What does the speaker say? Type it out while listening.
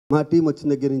మా టీం వచ్చిన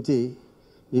దగ్గర నుంచి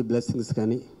మీ బ్లెస్సింగ్స్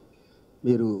కానీ,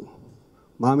 మీరు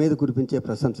మా మీద కురిపించే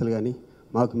ప్రశంసలు కానీ,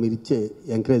 మాకు మీరు ఇచ్చే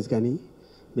ఎంకరేజ్ కానీ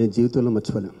మేము జీవితంలో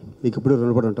మర్చిపోలేం. మీకు ఇప్పుడు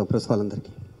రుణపడి ఉంటాం ప్రెస్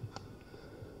వాళ్ళందరికీ.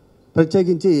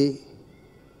 ప్రత్యేకించి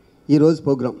ఈరోజు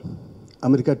ప్రోగ్రాం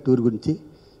అమెరికా టూర్ గురించి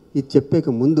ఇది చెప్పేక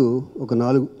ముందు ఒక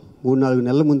 3-4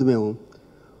 నెలల ముందు మేము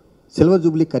సిల్వర్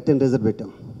జూబ్లీ కర్టెన్ రేజర్ పెట్టాం.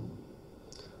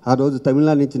 ఆ రోజు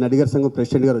తమిళనాడు నుంచి నడిగర్ సంఘం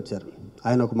ప్రెసిడెంట్ గారు వచ్చారు.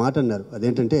 ఆయన ఒక మాట అన్నారు.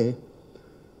 అదేంటంటే,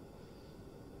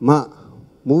 మా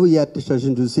మూవీ ఆర్టిస్ట్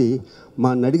అసోసియేషన్ చూసి మా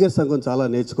నడిగర్ సంఘం చాలా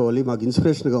నేర్చుకోవాలి, మాకు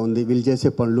ఇన్స్పిరేషన్గా ఉంది, వీళ్ళు చేసే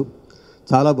పనులు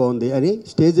చాలా బాగుంది అని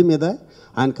స్టేజ్ మీద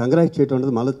ఆయన కంగ్రాట్ చేయడం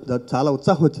అన్నది మళ్ళీ చాలా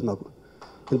ఉత్సాహం వచ్చింది మాకు.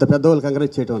 ఇంత పెద్దవాళ్ళు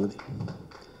కంగ్రాట్ చేయడం అన్నది.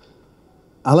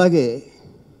 అలాగే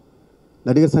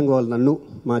నడిగర్ సంఘం వాళ్ళు నన్ను,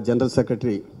 మా జనరల్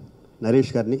సెక్రటరీ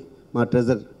నరేష్ గారిని, మా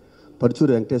ట్రెజర్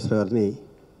పరుచూరు వెంకటేశ్వర గారిని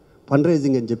ఫండ్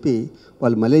రైజింగ్ అని చెప్పి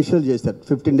వాళ్ళు మలేషియాలో చేశారు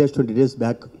 15 days 20 days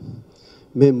బ్యాక్.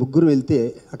 మేము ముగ్గురు వెళ్తే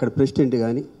అక్కడ ప్రెసిడెంట్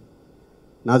కానీ,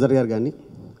 నాజర్ గారు కానీ,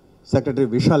 సెక్రటరీ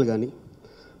విశాల్ కానీ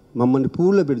మమ్మల్ని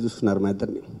పూల్లో పెట్టి చూసుకున్నారు మా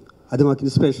ఇద్దరిని. అది మాకు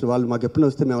ఇన్స్పిరేషన్. వాళ్ళు మాకు ఎప్పుడు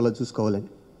వస్తే మేము అలా చూసుకోవాలని.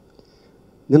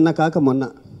 నిన్న కాక మొన్న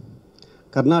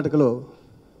కర్ణాటకలో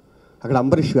అక్కడ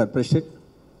అంబరీష్ గారు ప్రెసిడెంట్,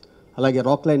 అలాగే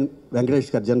రాక్లైన్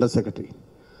వెంకటేష్ గారు జనరల్ సెక్రటరీ,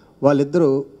 వాళ్ళిద్దరూ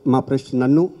మా ప్రెసిడెంట్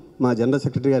నన్ను, మా జనరల్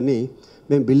సెక్రటరీ గారిని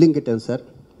మేము బిల్డింగ్ కట్టాం సార్,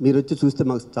 మీరు వచ్చి చూస్తే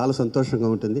మాకు చాలా సంతోషంగా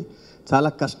ఉంటుంది, చాలా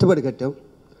కష్టపడి కట్టాం,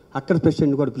 అక్కడ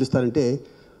ప్రెసిడెంట్ కూడా పిలుస్తారంటే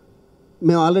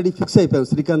మేము ఆల్రెడీ ఫిక్స్ అయిపోయాం.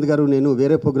 శ్రీకాంత్ గారు నేను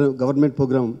వేరే ప్రోగ్రామ్, గవర్నమెంట్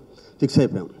ప్రోగ్రామ్ ఫిక్స్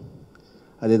అయిపోయాం.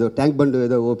 అదేదో ట్యాంక్ బండ్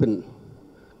ఏదో ఓపెన్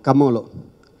ఖమ్మంలో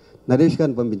నరేష్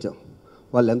గారిని పంపించాం.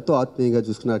 వాళ్ళు ఎంతో ఆత్మీయంగా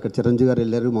చూసుకున్నారు. అక్కడ చిరంజీవి గారు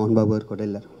వెళ్ళారు, మోహన్ బాబు గారు కూడా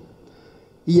వెళ్ళారు.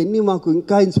 ఇవన్నీ మాకు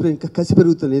ఇంకా ఇన్స్పిరేషన్, ఇంకా కసి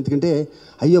పెరుగుతుంది. ఎందుకంటే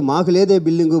అయ్యో మాకు లేదే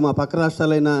బిల్డింగు, మా పక్క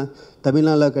రాష్ట్రాలైన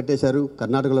తమిళనాడులో కట్టేశారు,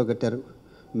 కర్ణాటకలో కట్టారు,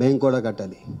 మేము కూడా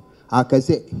కట్టాలి. ఆ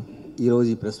కసే ఈరోజు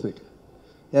ఈ ప్రెస్ మీట్.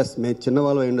 ఎస్, మేము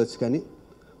చిన్నవాళ్ళు అయి ఉండొచ్చు, కానీ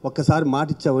ఒక్కసారి మాట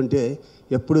ఇచ్చామంటే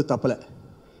ఎప్పుడూ తప్పలే.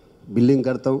 బిల్డింగ్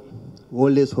కడతాం,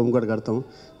 ఓల్డ్ ఏజ్ హోమ్ కూడా కడతాం.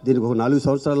 దీనికి ఒక 4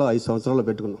 సంవత్సరాలు 5 సంవత్సరాలు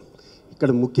పెట్టుకున్నాం. ఇక్కడ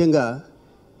ముఖ్యంగా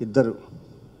ఇద్దరు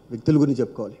వ్యక్తుల గురించి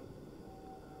చెప్పుకోవాలి.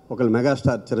 ఒకళ్ళు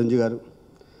మెగాస్టార్ చిరంజీవి గారు,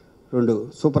 2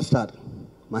 సూపర్ స్టార్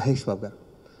మహేష్ బాబు గారు.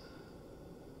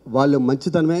 వాళ్ళు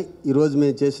మంచితనమే ఈరోజు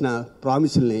మేము చేసిన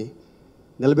ప్రామిసుల్ని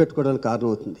నిలబెట్టుకోవడానికి కారణం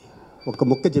అవుతుంది. ఒక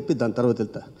ముక్క చెప్పి దాని తర్వాత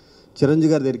వెళ్తా.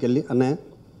 చిరంజీవి గారి దగ్గరికి వెళ్ళి, అన్నయ్య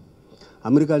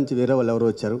అమెరికా నుంచి వేరే వాళ్ళు ఎవరో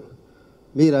వచ్చారు,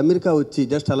 మీరు అమెరికా వచ్చి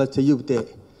జస్ట్ అలా చెయ్యితే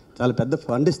చాలా పెద్ద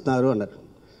ఫండ్ ఇస్తున్నారు అన్నారు.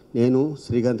 నేను,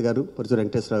 శ్రీకాంత్ గారు, పరుచూరు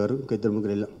వెంకటేశ్వర గారు, ఇంకా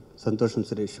 2-3 వెళ్ళాం, సంతోషం,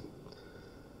 సురేష్.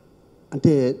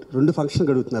 అంటే 2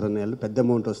 ఫంక్షన్లు అడుగుతున్నారు అన్నయ్య, పెద్ద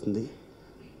అమౌంట్ వస్తుంది.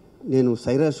 నేను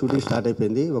సైరా షూటింగ్ స్టార్ట్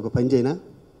అయిపోయింది, ఒక పని చేయనా,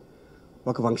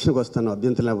 ఒక ఫంక్షన్కి వస్తాను,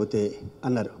 అభ్యంతరం లేకపోతే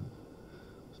అన్నారు.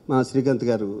 మా శ్రీకాంత్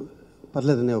గారు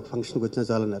పర్లేదనే, ఒక ఫంక్షన్కి వచ్చినా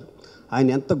చాలన్నారు. ఆయన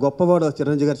ఎంత గొప్పవాడో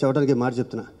చిరంజీవి గారు చెప్పడానికి మాట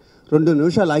చెప్తున్నా. 2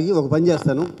 నిమిషాలు ఆగి ఒక పని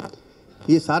చేస్తాను,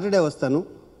 ఈ సాటర్డే వస్తాను,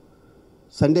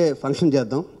 సండే ఫంక్షన్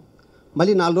చేద్దాం,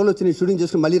 మళ్ళీ 4 రోజులు వచ్చి నేను షూటింగ్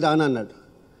చేసుకుని మళ్ళీ రానా అన్నాడు.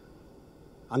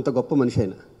 అంత గొప్ప మనిషి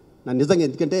అయినా నన్ను నిజంగా,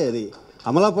 ఎందుకంటే అది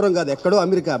అమలాపురం కాదు, ఎక్కడో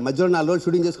అమెరికా, మధ్యలో 4 రోజులు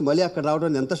షూటింగ్ చేసుకుని మళ్ళీ అక్కడ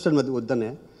రావడం ఎంత ఇష్టం. మధ్య వద్దనే,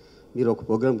 మీరు ఒక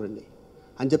ప్రోగ్రాం రండి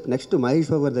అని చెప్పి నెక్స్ట్ మహేష్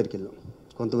బాబు గారి దగ్గరికి వెళ్ళాం.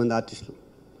 కొంతమంది ఆర్టిస్టులు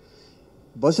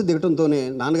బస్సు దిగటంతోనే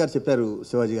నాన్నగారు చెప్పారు,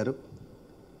 శివాజీ గారు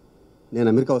నేను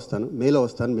అమెరికా వస్తాను, మేలో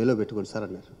వస్తాను, మేలో పెట్టుకోండి సార్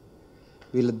అన్నారు.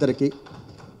 వీళ్ళిద్దరికీ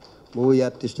మూవీ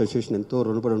ఆర్టిస్ట్ అసోసియేషన్ ఎంతో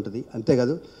రుణపడి ఉంటుంది.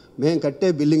 అంతేకాదు, మేము కట్టే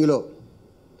బిల్డింగ్లో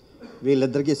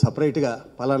వీళ్ళిద్దరికీ సపరేట్గా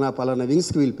పలానా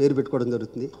వింగ్స్కి వీళ్ళు పేరు పెట్టుకోవడం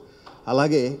జరుగుతుంది.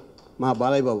 అలాగే మా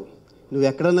బాలయ్య బాబు, నువ్వు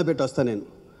ఎక్కడన్నా పెట్టి వస్తా, నేను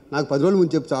నాకు 10 రోజుల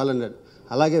ముందు చెప్పు చాలన్నాడు.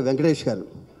 అలాగే వెంకటేష్ గారు,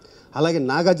 అలాగే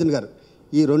నాగార్జున గారు,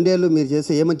 ఈ 2 ఏళ్ళు మీరు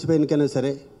చేసే ఏ మంచి పైనకైనా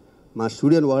సరే మా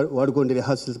స్టూడియోని వాడుకోండి,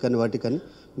 రిహార్సల్స్ కానీ వాటికి కానీ,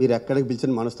 మీరు ఎక్కడికి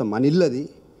పిలిచిన మనస్తాం, మన ఇల్లు అది,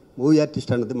 మూవీ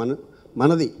ఆర్టిస్ట్ అన్నది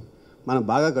మనది, మనం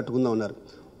బాగా కట్టుకుందాం అన్నారు.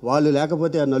 వాళ్ళు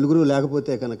లేకపోతే, ఆ 4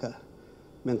 లేకపోతే కనుక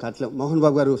మేము కట్టలేం. మోహన్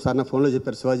బాబు గారు సార్ నా ఫోన్లో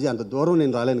చెప్పారు, శివాజీ అంత దూరం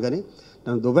నేను రాలేను, కానీ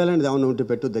నన్ను దుబాయ్ లాంటిది ఏమన్నా ఉంటే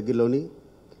పెట్టు దగ్గరలోని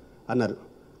అన్నారు.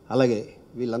 అలాగే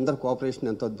వీళ్ళందరూ కోఆపరేషన్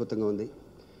ఎంతో అద్భుతంగా ఉంది.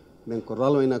 మేము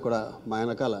కుర్రాలం అయినా కూడా మా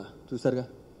వెనకాల చూసారుగా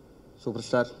సూపర్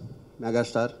స్టార్,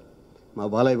 మెగాస్టార్, మా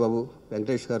బాలయ్య బాబు,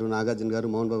 వెంకటేష్ గారు, నాగార్జున గారు,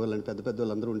 మోహన్ బాబు లాంటి పెద్ద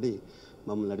వాళ్ళందరూ ఉండి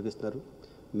మమ్మల్ని నడిపిస్తున్నారు.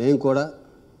 మేము కూడా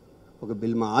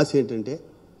మా ఆశ ఏంటంటే,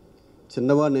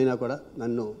 చిన్నవాడినైనా కూడా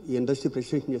నన్ను ఈ ఇండస్ట్రీ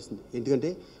ప్రెసిడెంట్ చేస్తుంది. ఎందుకంటే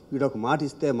వీడు ఒక మాట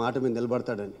ఇస్తే మాట మీద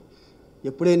నిలబడతాడని.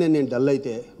 ఎప్పుడైనా నేను డల్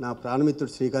అయితే నా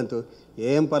ప్రాణమిత్రుడు శ్రీకాంత్,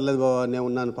 ఏం పర్లేదు బాబా నేను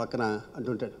ఉన్నాను పక్కన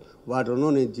అంటుంటాడు. వాటి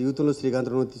రుణం నేను జీవితంలో శ్రీకాంత్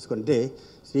రుణం తీసుకుంటే,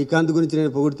 శ్రీకాంత్ గురించి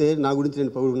నేను పొగిడితే నా గురించి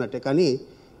నేను పొగుడుకున్నట్టే, కానీ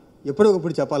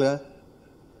ఎప్పుడొకప్పుడు చెప్పాలిగా.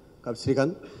 కాబట్టి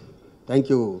Srikanth, thank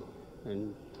you and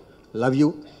love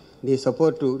you. నీ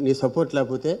సపోర్ట్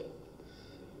లేకపోతే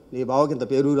నీ బావకి ఇంత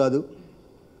పేరు రాదు,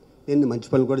 నేను మంచి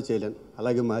పనులు కూడా చేయలేను.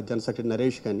 అలాగే మా జనరల్ సెక్రటరీ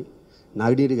నరేష్ కానీ,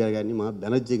 నాగిడీడి గారు కానీ, మా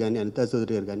బెనర్జీ కానీ, అనితా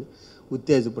చౌదరి గారు కానీ,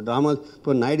 ఉత్తేజ్ ఇప్పుడు డ్రామాలు,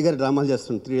 ఇప్పుడు నాయుడు గారి డ్రామాలు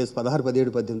చేస్తున్నాం 3 days 16,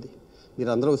 17, 18. మీరు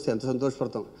అందరూ వస్తే ఎంత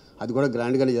సంతోషపడతాం. అది కూడా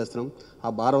గ్రాండ్గానే చేస్తున్నాం. ఆ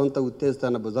భారం అంతా ఉత్తేజ్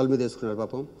తన భుజాల మీద వేసుకున్నాడు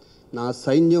పాపం. నా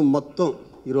సైన్యం మొత్తం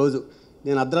ఈరోజు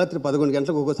నేను అర్ధరాత్రి 11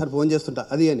 గంటలకు ఒక్కోసారి ఫోన్ చేస్తుంటా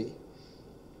అది అని,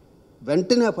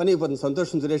 వెంటనే ఆ పని అయిపోతుంది.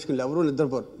 సంతోషం సురేష్కి ఎవరూ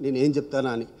నిద్రపోరు నేను ఏం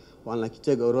చెప్తానా అని. వాళ్ళు నాకు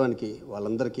ఇచ్చే గౌరవానికి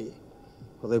వాళ్ళందరికీ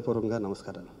హృదయపూర్వకంగా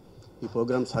నమస్కారాలు. ఈ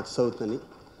ప్రోగ్రాం సక్సెస్ అవుతుందని,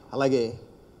 అలాగే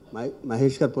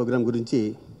మహేష్ గారి ప్రోగ్రాం గురించి,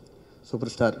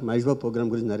 super star Mahesh Babu programme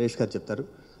గురించి నరేష్ గారు చెప్తారు.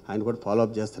 ఆయన కూడా ఫాలో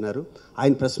అప్ చేస్తున్నారు.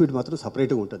 ఆయన ప్రెస్ మీట్ మాత్రం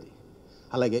సపరేట్గా ఉంటుంది.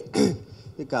 అలాగే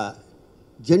ఇక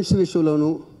జెంట్స్ విషయంలోనూ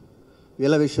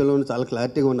వీళ్ళ విషయంలోనూ చాలా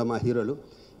క్లారిటీగా ఉన్న మా హీరోలు.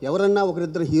 ఎవరన్నా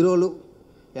ఒకరిద్దరు హీరోలు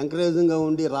ఎంకరేజింగ్గా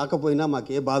ఉండి రాకపోయినా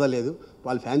మాకే బాధ లేదు.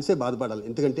 వాళ్ళ ఫ్యాన్సే బాధపడాలి.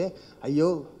 ఎందుకంటే అయ్యో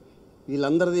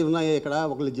వీళ్ళందరిది ఉన్నాయి, ఇక్కడ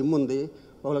ఒకళ్ళు జిమ్ ఉంది,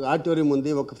 ఒకళ్ళకి ఆడిటోరియం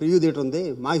ఉంది, ఒక ఫ్రీ థియేటర్ ఉంది,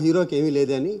 మా హీరోకి ఏమీ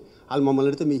లేదే అని వాళ్ళు మమ్మల్ని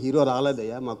అడిగితే మీ హీరో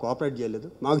రాలేదయ్యా, మాకు కోఆపరేట్ చేయలేదు,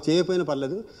 మాకు చేయకపోయినా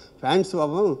పర్లేదు, ఫ్యాన్స్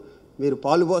పాపం మీరు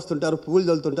పాలు పోస్తుంటారు, పూలు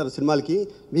చల్లుతుంటారు సినిమాలకి,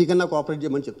 మీకన్నా కోఆపరేట్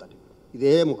చేయమని చెప్తారు.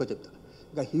 ఇదే మొక్క చెప్తారు.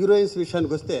 ఇంకా హీరోయిన్స్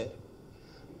విషయానికి వస్తే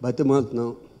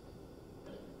బతిమాలుతున్నాం.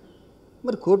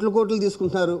 మరి కోట్లు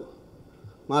తీసుకుంటున్నారు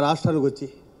మా రాష్ట్రానికి వచ్చి,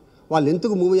 వాళ్ళు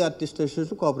ఎందుకు మూవీ ఆర్టిస్ట్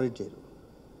అసోసియేషన్ కోఆపరేట్ చేయరు?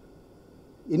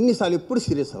 ఎన్నిసార్లు ఎప్పుడు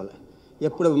సీరియస్ అవ్వాలి,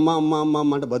 ఎప్పుడు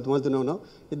అమ్మ అంటే బతిమాలుతూనే ఉన్నాం.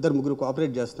 2-3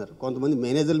 కోఆపరేట్ చేస్తున్నారు. కొంతమంది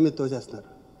మేనేజర్ల మీద తోసేస్తున్నారు.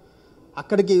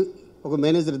 అక్కడికి ఒక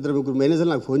మేనేజర్ 2-3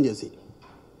 మేనేజర్లు నాకు ఫోన్ చేసి,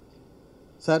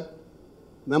 సార్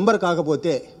మెంబర్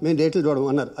కాకపోతే మేము డేట్లు చూడము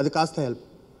అన్నారు. అది కాస్త హెల్ప్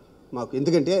మాకు,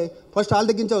 ఎందుకంటే ఫస్ట్ వాళ్ళ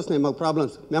దగ్గరించే వస్తున్నాయి మాకు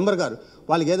ప్రాబ్లమ్స్. మెంబర్ గారు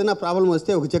వాళ్ళకి ఏదైనా ప్రాబ్లం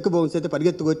వస్తే ఒక చెక్ బౌన్స్ అయితే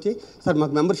పరిగెత్తుకొచ్చి సార్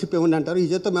మాకు మెంబర్షిప్ ఇవ్వండి అంటారు. ఈ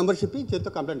చేత్తో మెంబర్షిప్, ఈ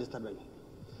చేత్తో కంప్లైంట్ ఇస్తారు. దాన్ని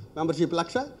మెంబర్షిప్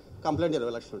 1,00,000, కంప్లైంట్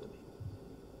 20 లక్షలు ఉంటుంది.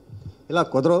 ఇలా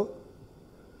కుదరవు.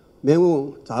 మేము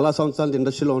చాలా సంవత్సరాలు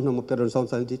ఇండస్ట్రీలో ఉంటున్నాం, 32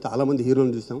 సంవత్సరాల నుంచి. చాలామంది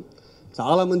హీరోలను చూసాం,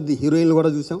 చాలామంది హీరోయిన్లు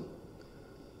కూడా చూసాం.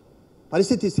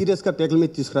 పరిస్థితి సీరియస్గా పేకల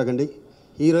మీద తీసుకురాకండి.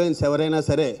 హీరోయిన్స్ ఎవరైనా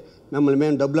సరే మిమ్మల్ని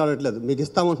మేము డబ్బులు ఆడట్లేదు, మీకు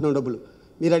ఇస్తామంటున్నాం డబ్బులు,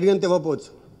 మీరు అడిగినంత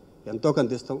ఇవ్వకపోవచ్చు, ఎంతో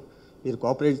కొంత ఇస్తాం. మీరు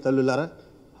కోఆపరేట్ తల్లులారా,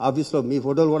 ఆఫీస్లో మీ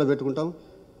ఫోటోలు కూడా పెట్టుకుంటాం,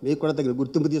 మీకు కూడా తగిన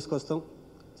గుర్తింపు తీసుకొస్తాం,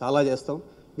 చాలా చేస్తాం.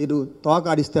 మీరు తోక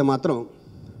ఆడిస్తే మాత్రం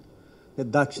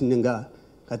నిర్దాక్షిణ్యంగా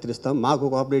కత్తిరిస్తాం. మాకు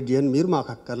కోఆపరేట్ చేయండి, మీరు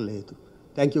మాకు అక్కర్లేదు.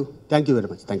 Thank you very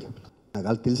much. Thank you. నాకు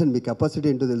వాళ్ళు తెలుసండి, మీ కెపాసిటీ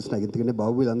ఏంటో తెలుసు నాకు. ఎందుకంటే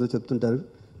బాబు వీళ్ళందరూ చెప్తుంటారు,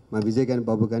 మా విజయ్ కానీ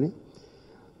బాబు కానీ,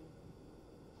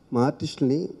 మా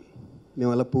ఆర్టిస్టులని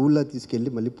మేము అలా పువ్వుల్లా తీసుకెళ్ళి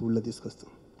మళ్ళీ పువ్వుల్లా తీసుకొస్తాం.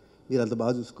 మీరు అంత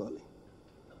బాగా చూసుకోవాలి.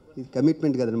 ఇది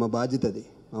కమిట్మెంట్ కదండి, మా బాధ్యత అది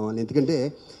మా వాళ్ళు. ఎందుకంటే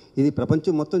ఇది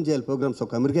ప్రపంచం మొత్తం చేయాలి ప్రోగ్రామ్స్,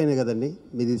 ఒక అమెరికానే కదండి.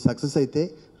 మీది సక్సెస్ అయితే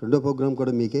 2వ ప్రోగ్రామ్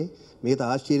కూడా మీకే. మిగతా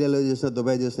ఆస్ట్రేలియాలో చేసినా,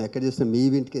 దుబాయ్ చేసినా, ఎక్కడ చేసినా మీ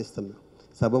ఈవెంట్కే ఇస్తాం. మేము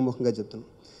సభాముఖంగా చెప్తున్నాం.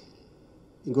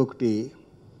 ఇంకొకటి,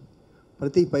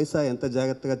 ప్రతి పైసా ఎంత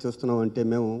జాగ్రత్తగా చూస్తున్నాం అంటే,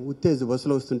 మేము ఉత్తేజ్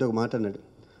బస్సులో వస్తుంటే ఒక మాట అన్నాడు,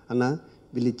 అన్న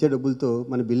వీళ్ళు ఇచ్చే డబ్బులతో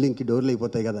మన బిల్డింగ్కి డోర్లు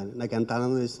అయిపోతాయి కదా అని. నాకు ఎంత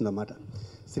ఆనందం వేస్తుంది అన్నమాట.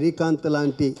 శ్రీకాంత్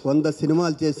లాంటి 100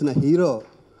 సినిమాలు చేసిన హీరో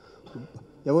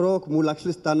ఎవరో ఒక 3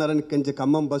 లక్షలు ఇస్తాన్నారని కొంచెం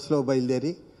ఖమ్మం బస్సులో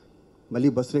బయలుదేరి మళ్ళీ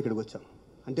బస్సులో ఇక్కడికి వచ్చాం.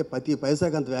 అంటే ప్రతి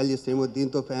పైసాకి అంత వాల్యూ ఇస్తాం. ఏమో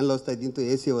దీంతో ఫ్యాన్లు వస్తాయి, దీంతో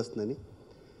ఏసీ వస్తుందని.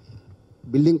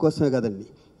 బిల్డింగ్ కోసమే కదండి.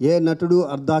 ఏ నటుడు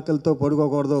అర్ధాకలతో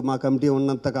పడుకోకూడదు మా కమిటీ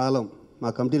ఉన్నంత కాలం,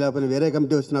 మా కమిటీ లేకపోయినా వేరే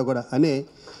కమిటీ వచ్చినా కూడా అనే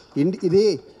ఇది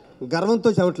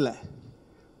గర్వంతో చెప్పట్లే,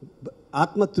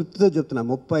 ఆత్మతృప్తితో చెప్తున్నా.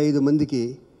 35 మందికి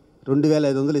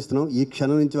 2,500 ఇస్తున్నాం. ఈ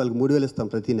క్షణం నుంచి వాళ్ళకి 3,000 ఇస్తాం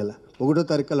ప్రతి నెల. 1వ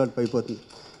తారీఖు వాళ్ళకి అయిపోతుంది.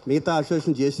 మిగతా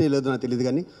అసోసియేషన్ చేసినా లేదో నాకు తెలియదు,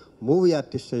 కానీ మూవీ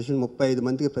ఆర్టిస్ట్ అసోసియేషన్ 35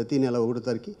 మందికి ప్రతి నెల 1వ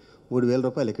తారీఖు 3,000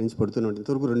 రూపాయలు ఇక్కడి నుంచి పడుతూనే ఉంటుంది.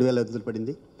 ఇంతవరకు 2,500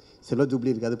 పడింది. సిల్వర్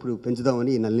జూబ్లీ కాదు, ఇప్పుడు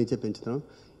పెంచుదామని ఈ నెల నుంచే పెంచుతాం.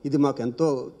 ఇది మాకు ఎంతో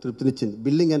తృప్తినిచ్చింది.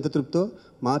 బిల్డింగ్ ఎంత తృప్తో,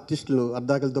 మా ఆర్టిస్టులు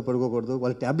అర్ధాకలతో పడుకోకూడదు,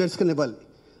 వాళ్ళ ట్యాబ్లెట్స్ కన్నా ఇవ్వాలి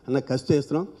అన్న కష్టం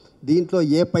చేస్తున్నాం. దీంట్లో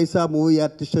ఏ పైసా మూవీ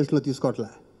ఆర్టిస్ట్ స్టేషన్లో తీసుకోవట్లే.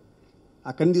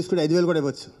 అక్కడి నుంచి తీసుకుంటే 5,000 కూడా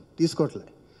ఇవ్వచ్చు, తీసుకోవట్లే.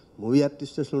 మూవీ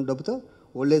ఆర్టిస్ట్ స్టేషన్ డబ్బుతో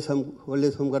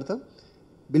ఓల్డేజ్ హోమ్ కడతాం,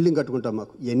 బిల్డింగ్ కట్టుకుంటాం.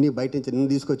 మాకు ఇవన్నీ బయట నుంచి నిన్న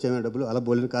తీసుకొచ్చామే డబ్బులు, అలా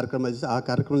బోలిన కార్యక్రమాలు చేసి ఆ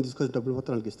కార్యక్రమం తీసుకొచ్చిన డబ్బులు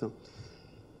మొత్తం వాళ్ళకి ఇస్తాం.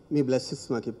 మీ బ్లెస్సింగ్స్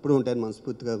మాకు ఎప్పుడూ ఉంటాయని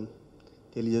మనస్ఫూర్తిగా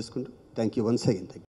తెలియజేసుకుంటూ థ్యాంక్ యూ వన్స్ అగైన్.